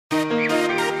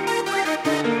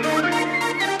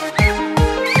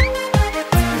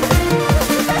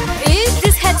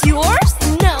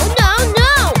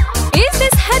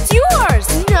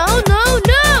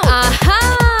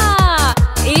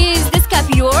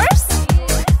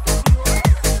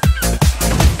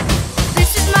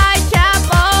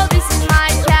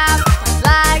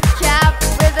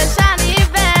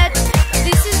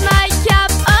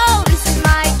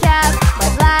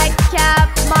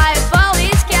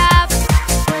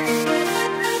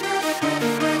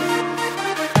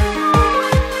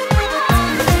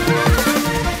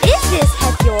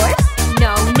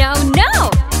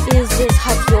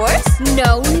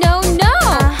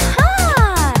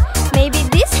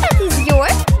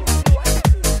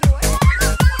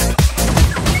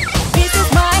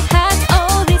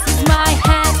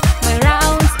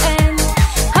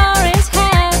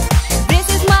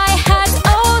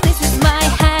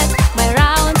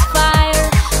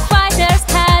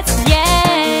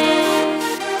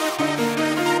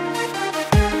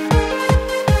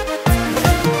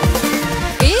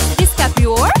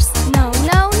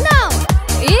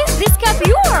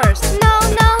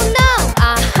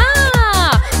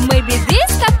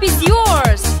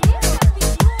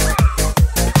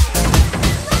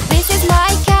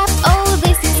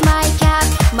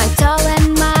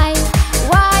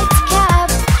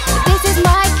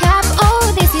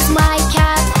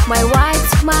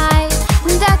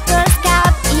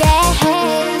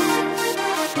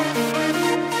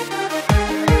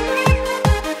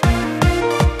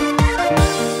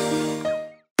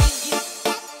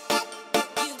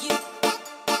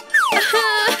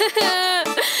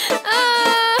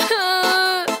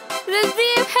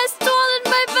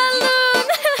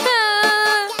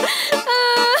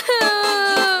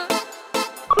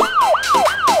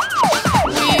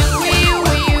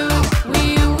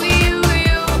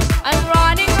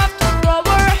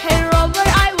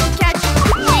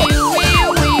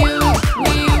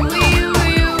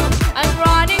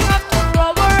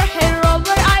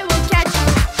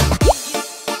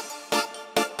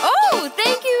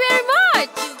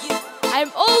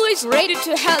I'm always ready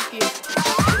to help you.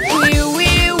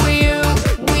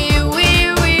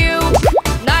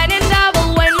 Nine and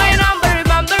double when my number,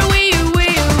 remember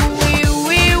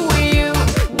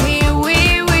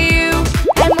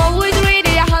I'm always ready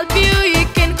to help you. You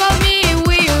can call me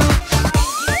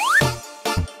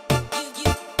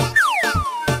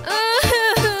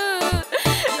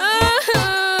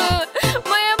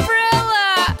my umbrella!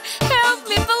 Help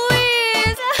me,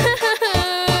 please!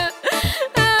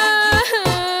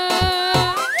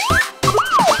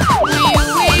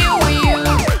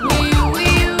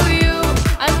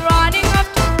 I'm running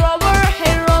after Rover.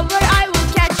 Hey Rover, I will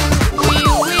catch you.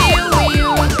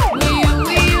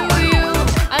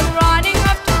 I'm running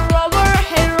after Rover.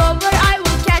 Hey Rover, I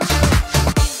will catch you.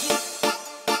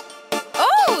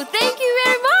 Oh, thank you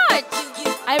very much.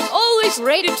 I'm always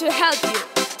ready to help you.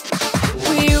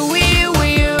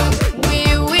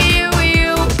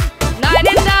 Nine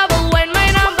and double when my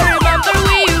number, remember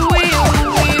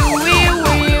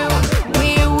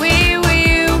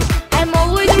I'm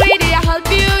always ready to help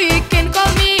you. You can call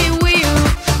me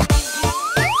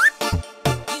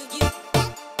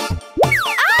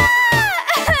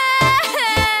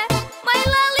my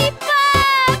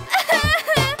lollipop!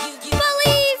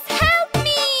 Please help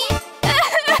me!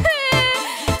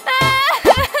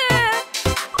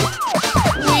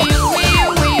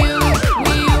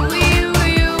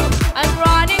 I'm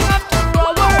running after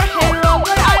Rover. Hey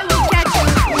Rover, I will catch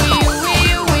you.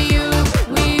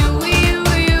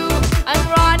 I'm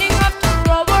running after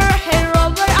Rover. Hey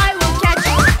Rover, I will catch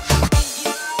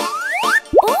you.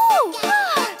 Oh,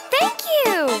 thank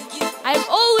you. I'm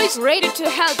always ready to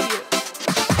help you.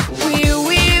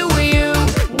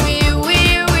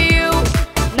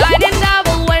 Nine and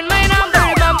double when my number,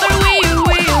 remember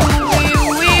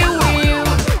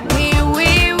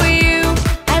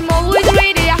I'm always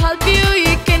ready to help you.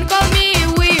 You can call me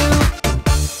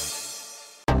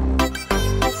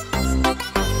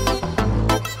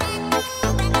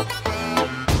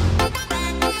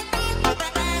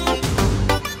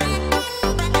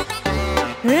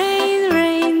Rain,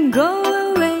 rain, go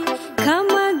away. Come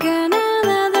again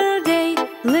another day.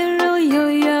 Little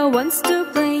Yo-Yo wants to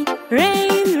play.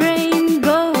 Rain, rain,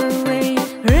 go away.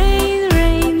 Rain,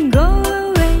 rain, go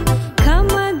away. Come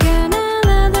again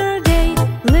another day.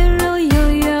 Little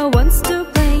Yo-Yo wants to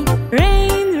play.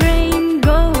 Rain, rain,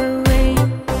 go away.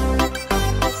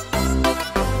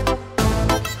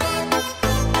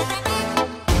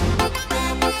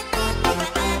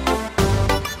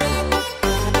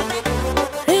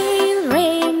 Rain,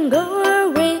 rain, go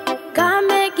away. Come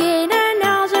again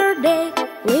another day.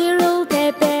 Little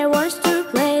Pepe wants to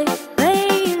play.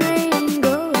 Rain, rain,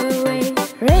 go away.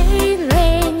 Rain,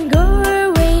 rain, go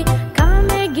away. Come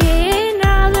again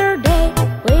another day.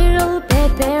 Little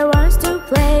Pepe wants to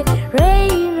play.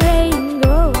 Rain, rain,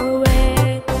 go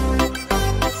away.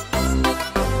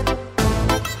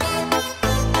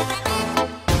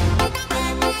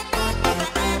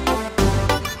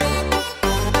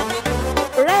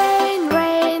 Rain,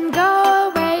 rain, go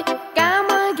away. Come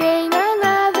again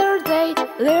another day.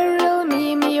 Little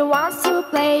Mimi wants to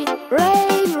play.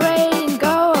 Rain, rain,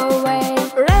 go away.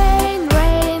 Rain,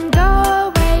 rain, go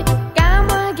away. Come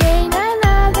again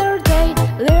another day.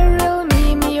 Little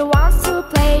Mimi wants to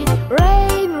play.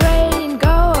 Rain, rain,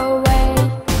 go away.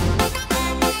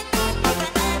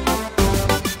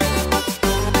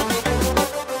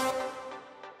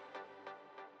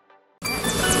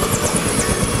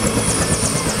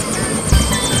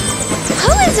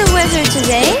 How is the weather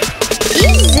today?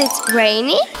 Is it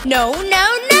rainy? No, no,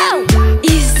 no.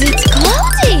 Is it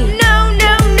cloudy? No,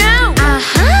 no, no.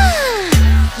 Aha!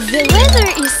 The weather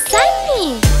is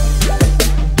sunny.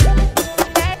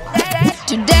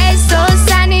 Today's so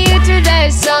sunny,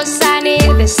 today's so sunny.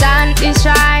 The sun is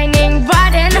shining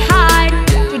bright and high.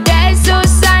 Today's so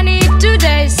sunny,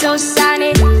 today's so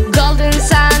sunny. Golden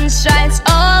sun shines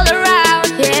all around.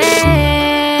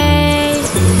 Yay!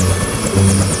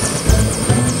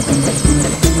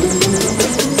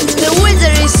 The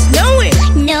weather is snowy.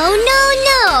 No, no,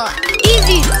 no. Is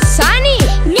it sunny?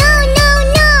 No, no,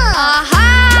 no. Aha!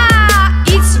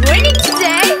 It's raining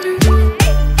today.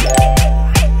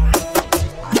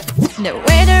 The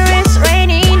weather is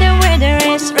rainy, the weather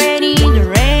is rainy. The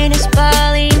rain is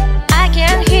falling, I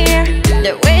can hear.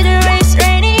 The weather is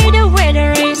rainy, the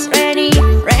weather is rainy.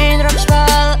 Raindrops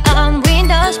fall on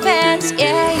windows panes,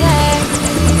 yeah, yeah.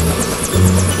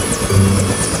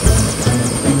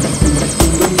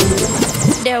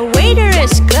 The weather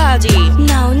is cloudy.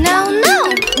 No, no, no.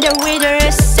 The weather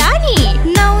is sunny.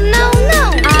 No, no, no.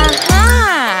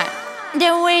 Aha!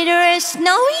 The weather is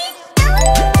snowy.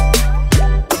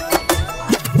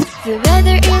 The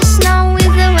weather is snowy.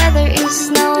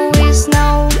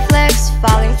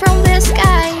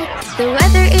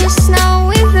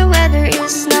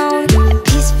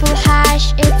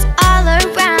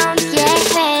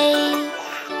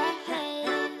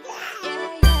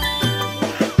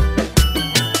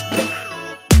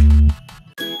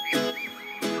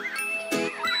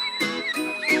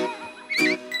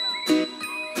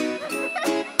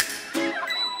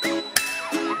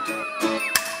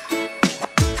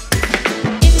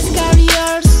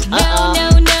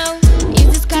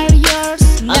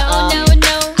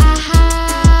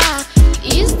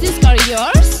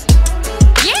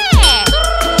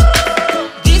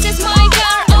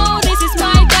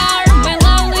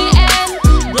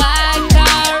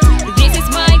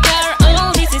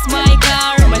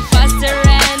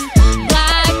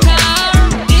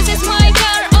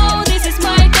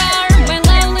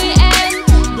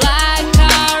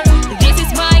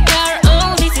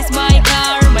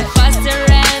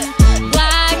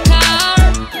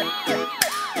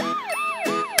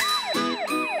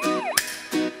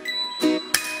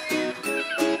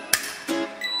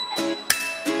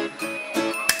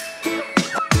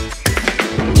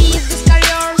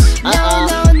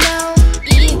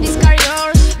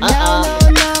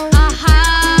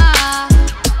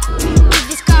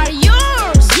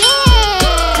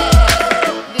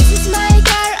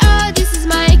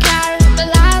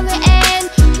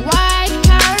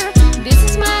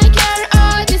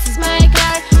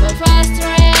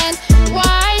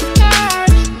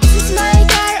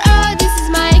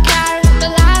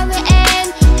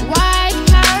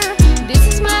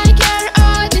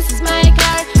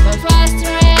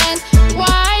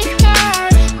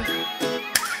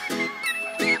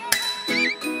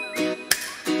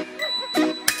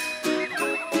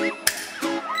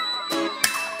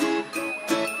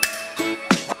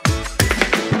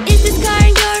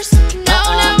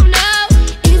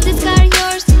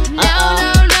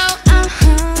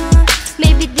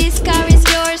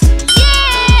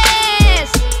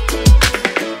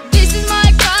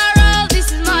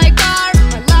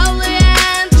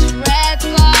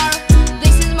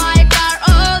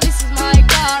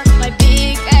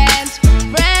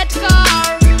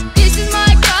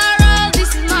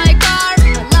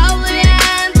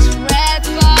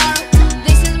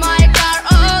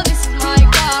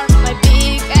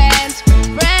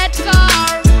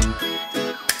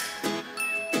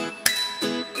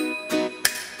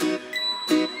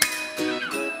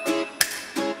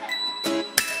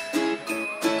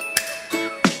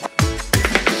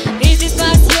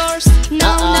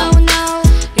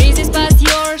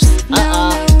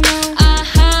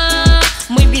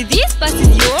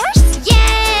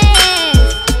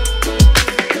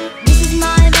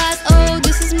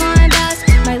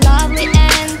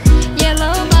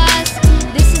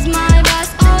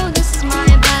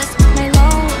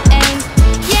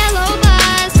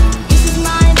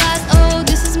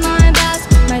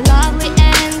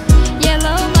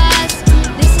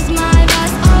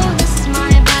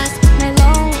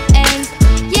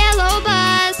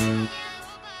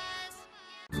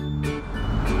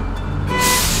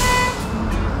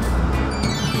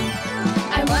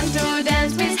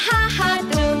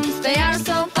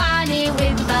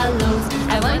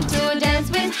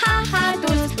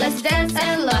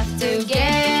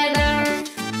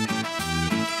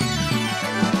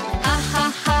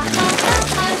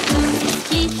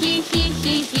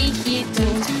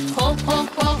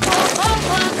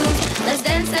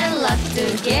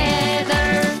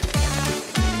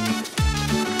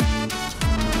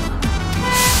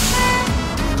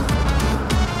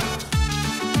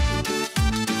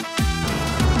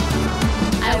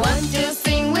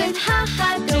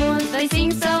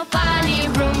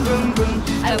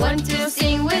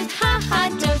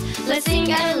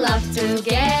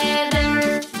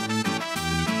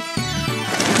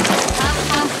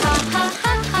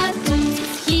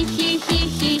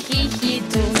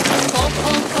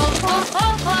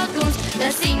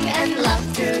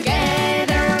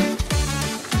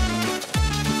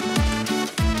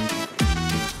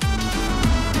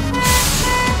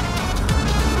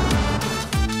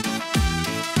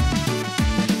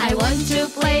 to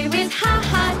play with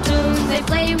Hahatoons. They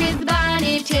play with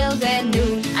Bunny till the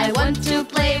noon. I want to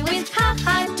play with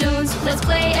Hahatoons. Let's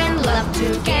play and laugh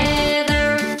together.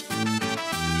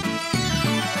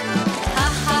 Ha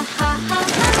ha ha ha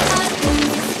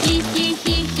Hahatoons. Hee hee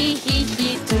hee hee hee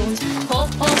hee toons. Ho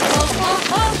ho ho ho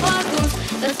ho ho toons.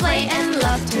 Let's play and